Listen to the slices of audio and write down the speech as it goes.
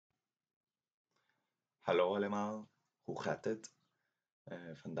Hallo allemaal, hoe gaat het?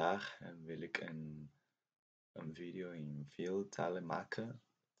 Vandaag wil ik een video in veel talen maken.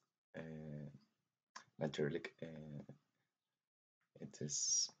 Eh, Natuurlijk, het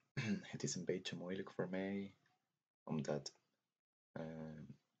is, het is een beetje moeilijk voor mij, omdat eh,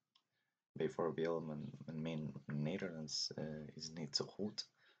 bijvoorbeeld mijn Nederlands is niet zo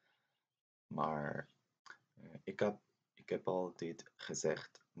goed. Maar ik heb altijd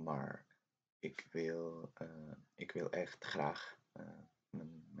gezegd, maar ik wil echt graag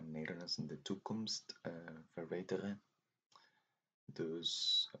mijn Nederlands in de toekomst verbeteren.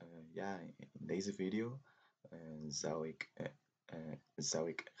 Dus ja, in deze video zou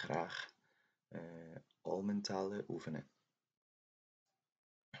ik graag al mijn talen oefenen.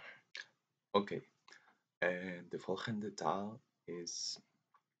 Oké, de volgende taal is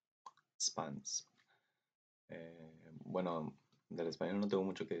Spaans. Bueno, del español no tengo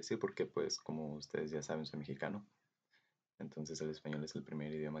mucho que decir porque pues como ustedes ya saben soy mexicano. Entonces el español es el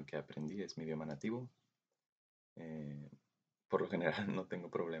primer idioma que aprendí, es mi idioma nativo. Eh, por lo general no tengo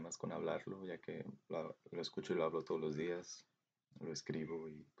problemas con hablarlo, ya que lo escucho y lo hablo todos los días, lo escribo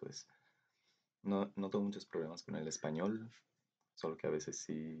y pues no tengo muchos problemas con el español, solo que a veces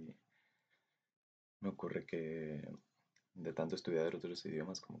sí me ocurre que de tanto estudiar otros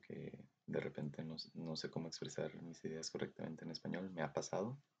idiomas como que de repente no sé cómo expresar mis ideas correctamente en español, me ha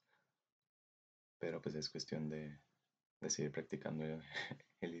pasado, pero pues es cuestión de seguir practicando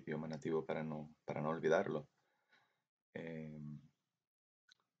el idioma nativo para no olvidarlo.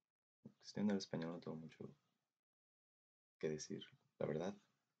 Cuestión del español no tengo mucho que decir, la verdad.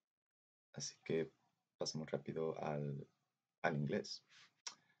 Así que pasemos rápido al inglés.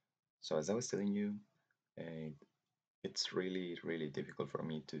 So as I was telling you, uh, it's really difficult for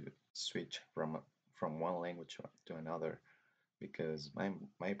me to switch from one language to another because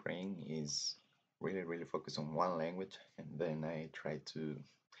my brain is really focused on one language, and then I try to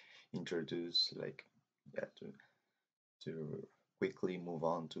introduce like yeah to quickly move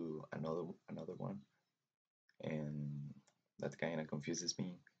on to another one, and that kind of confuses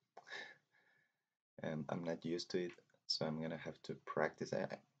me. I'm not used to it, so I'm gonna have to practice.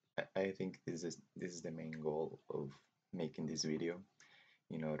 I think this is the main goal of making this video,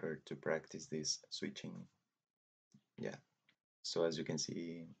 in order to practice this switching. Yeah. So as you can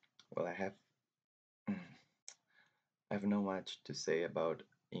see, well, I have not much to say about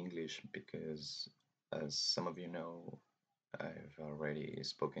English because, as some of you know, I've already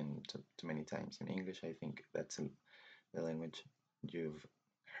spoken to many times in English. I think that's the language you've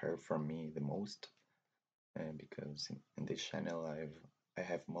heard from me the most. Because in this channel I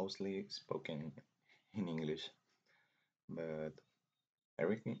have mostly spoken in English, but I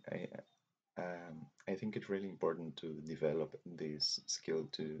think it's really important to develop this skill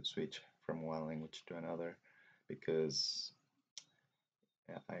to switch from one language to another, because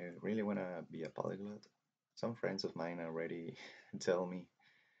I really want to be a polyglot. Some friends of mine already tell me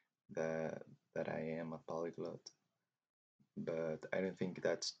that I am a polyglot, but I don't think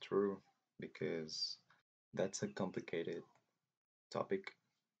that's true because that's a complicated topic,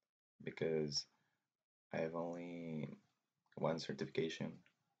 because I have only one certification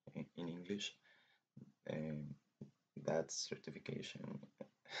in English, and that certification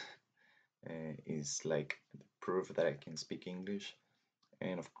is like the proof that I can speak English,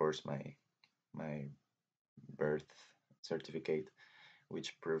 and of course my birth certificate,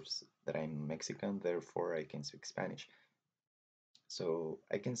 which proves that I'm Mexican, therefore I can speak Spanish. So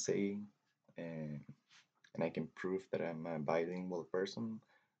I can say and I can prove that I'm a bilingual person,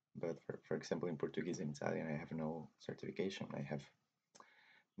 but for example in Portuguese and Italian I have no certification. I have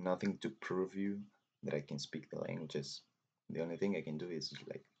nothing to prove you that I can speak the languages. The only thing I can do is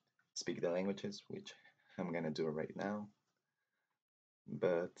like speak the languages, which I'm gonna do right now.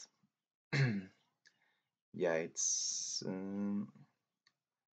 But yeah, it's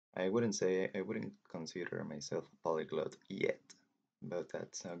I wouldn't consider myself a polyglot yet, but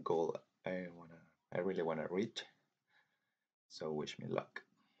that's a goal I really wanna reach. So wish me luck.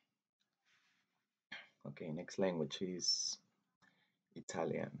 Okay, next language is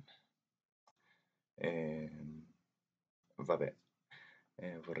Italian. Vabbè,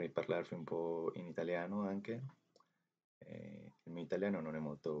 vorrei parlarvi un po' in italiano anche. Il mio italiano non è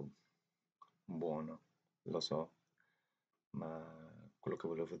molto buono, lo so, ma quello che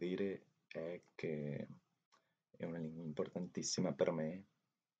volevo dire è che è una lingua importantissima per me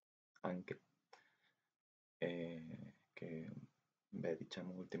anche, e che, beh,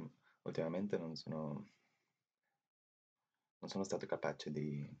 diciamo, ultimamente non sono stato capace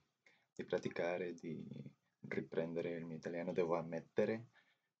di praticare, di riprendere il mio italiano, devo ammettere,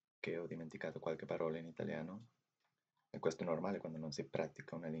 che ho dimenticato qualche parola in italiano, e questo è normale quando non si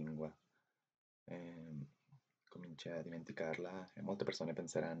pratica una lingua. Ehm, Cominci a dimenticarla e molte persone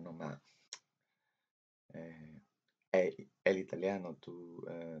penseranno, ma eh, è l'italiano, tu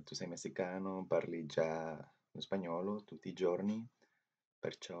sei messicano, parli già lo spagnolo tutti i giorni,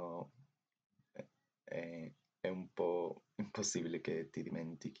 perciò è, è un po' impossibile che ti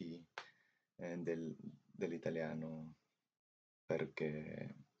dimentichi dell'italiano,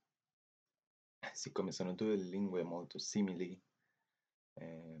 perché siccome sono due lingue molto simili,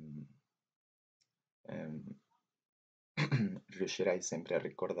 ehm, ehm, riuscirai sempre a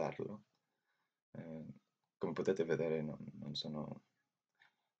ricordarlo. Eh, Come potete vedere, non sono,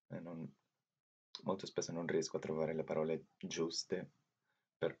 non- molto spesso non riesco a trovare le parole giuste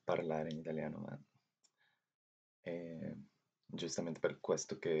per parlare in italiano, ma è giustamente per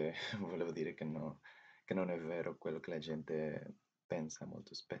questo che volevo dire che, che non è vero quello che la gente pensa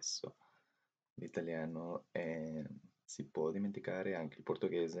molto spesso. L'italiano si può dimenticare, anche il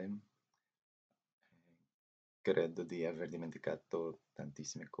portoghese. Credo di aver dimenticato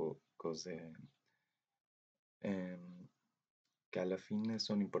tantissime cose ehm, che alla fine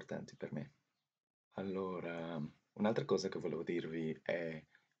sono importanti per me. Allora, un'altra cosa che volevo dirvi è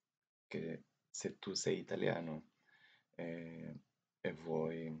che se tu sei italiano eh, e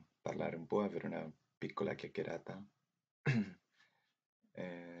vuoi parlare un po', avere una piccola chiacchierata,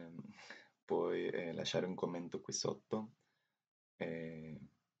 ehm, puoi lasciare un commento qui sotto e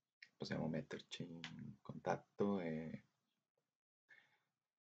possiamo metterci in contatto e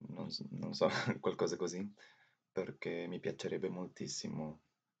non so, qualcosa così, perché mi piacerebbe moltissimo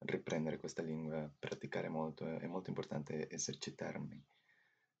riprendere questa lingua, praticare molto, è molto importante esercitarmi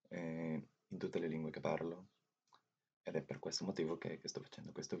in tutte le lingue che parlo ed è per questo motivo che sto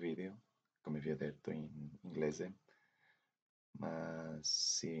facendo questo video, come vi ho detto, in inglese. Ma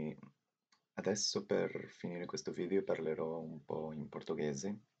sì, adesso per finire questo video parlerò un po' in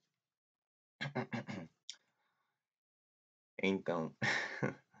portoghese. E então,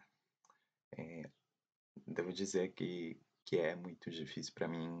 eh, devo dizer que é muito difícil para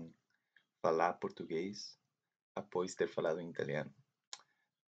mim falar português após ter falado em italiano,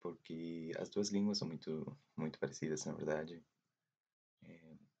 porque as duas línguas são muito parecidas, na verdade.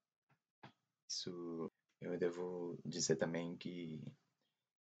 É, isso eu devo dizer também que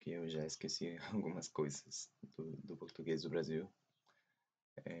eu já esqueci algumas coisas do português do Brasil,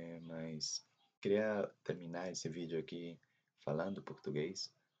 mas queria terminar esse vídeo aqui falando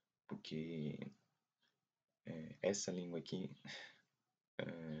português, porque essa língua aqui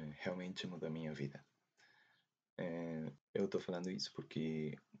realmente mudou a minha vida. Eu tô falando isso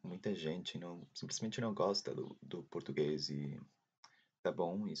porque muita gente simplesmente não gosta do português e tá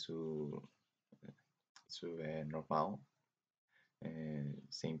bom, isso é normal.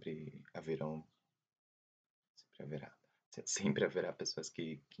 Sempre haverão, sempre haverá, sempre haverá pessoas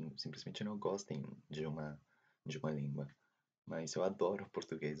que simplesmente não gostem de uma língua. Mas eu adoro o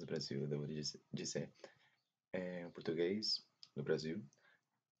português do Brasil, eu devo dizer. O português do Brasil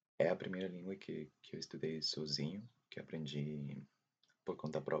é a primeira língua que eu estudei sozinho, que eu aprendi por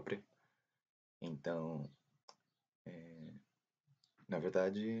conta própria. Então, na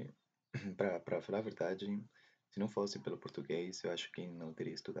verdade, para falar a verdade, se não fosse pelo português, eu acho que não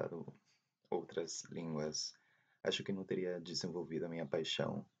teria estudado outras línguas. Acho que não teria desenvolvido a minha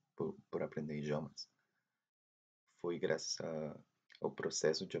paixão por aprender idiomas. Foi graças ao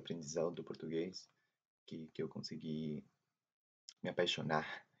processo de aprendizado do português que eu consegui me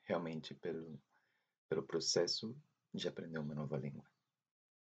apaixonar realmente pelo processo de aprender uma nova língua.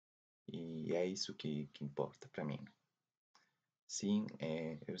 E é isso que importa para mim. Sim,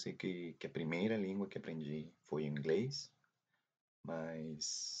 eu sei que a primeira língua que aprendi foi o inglês,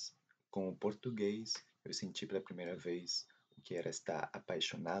 mas com o português eu senti pela primeira vez o que era estar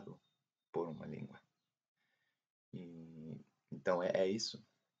apaixonado por uma língua. E então é isso.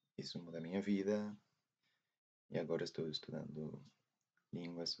 Isso muda a minha vida e agora estou estudando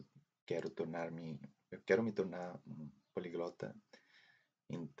línguas. Eu quero me tornar um poliglota.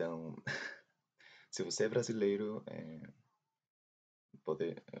 Então, se você é brasileiro,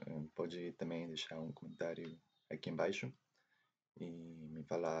 pode também deixar um comentário aqui embaixo e me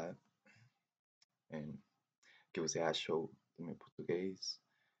falar o que você achou do meu português.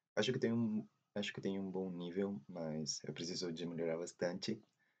 Acho que acho que tem um bom nível, mas eu preciso de melhorar bastante,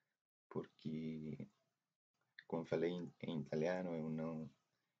 porque, como eu falei em italiano, eu não.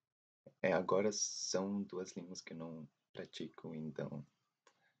 Agora são duas línguas que eu não pratico, então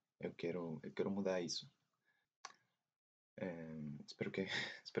eu quero mudar isso. Espero que,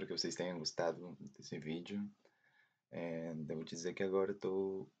 espero que vocês tenham gostado desse vídeo. Devo dizer que agora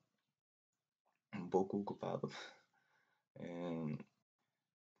estou um pouco ocupado,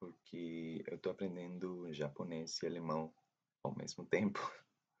 porque eu estou aprendendo japonês e alemão ao mesmo tempo.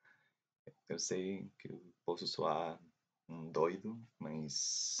 Eu sei que eu posso soar um doido,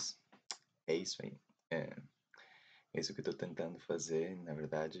 mas é isso aí. É isso que eu estou tentando fazer. Na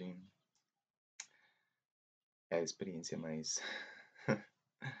verdade, é a experiência mais,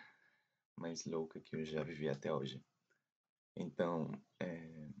 mais louca que eu já vivi até hoje. Então,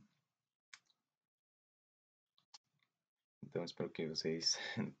 então espero que vocês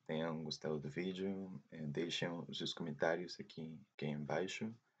tenham gostado do vídeo. Deixem os seus comentários aqui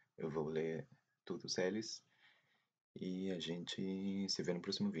embaixo. Eu vou ler todos eles. E a gente se vê no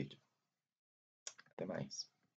próximo vídeo. Até mais.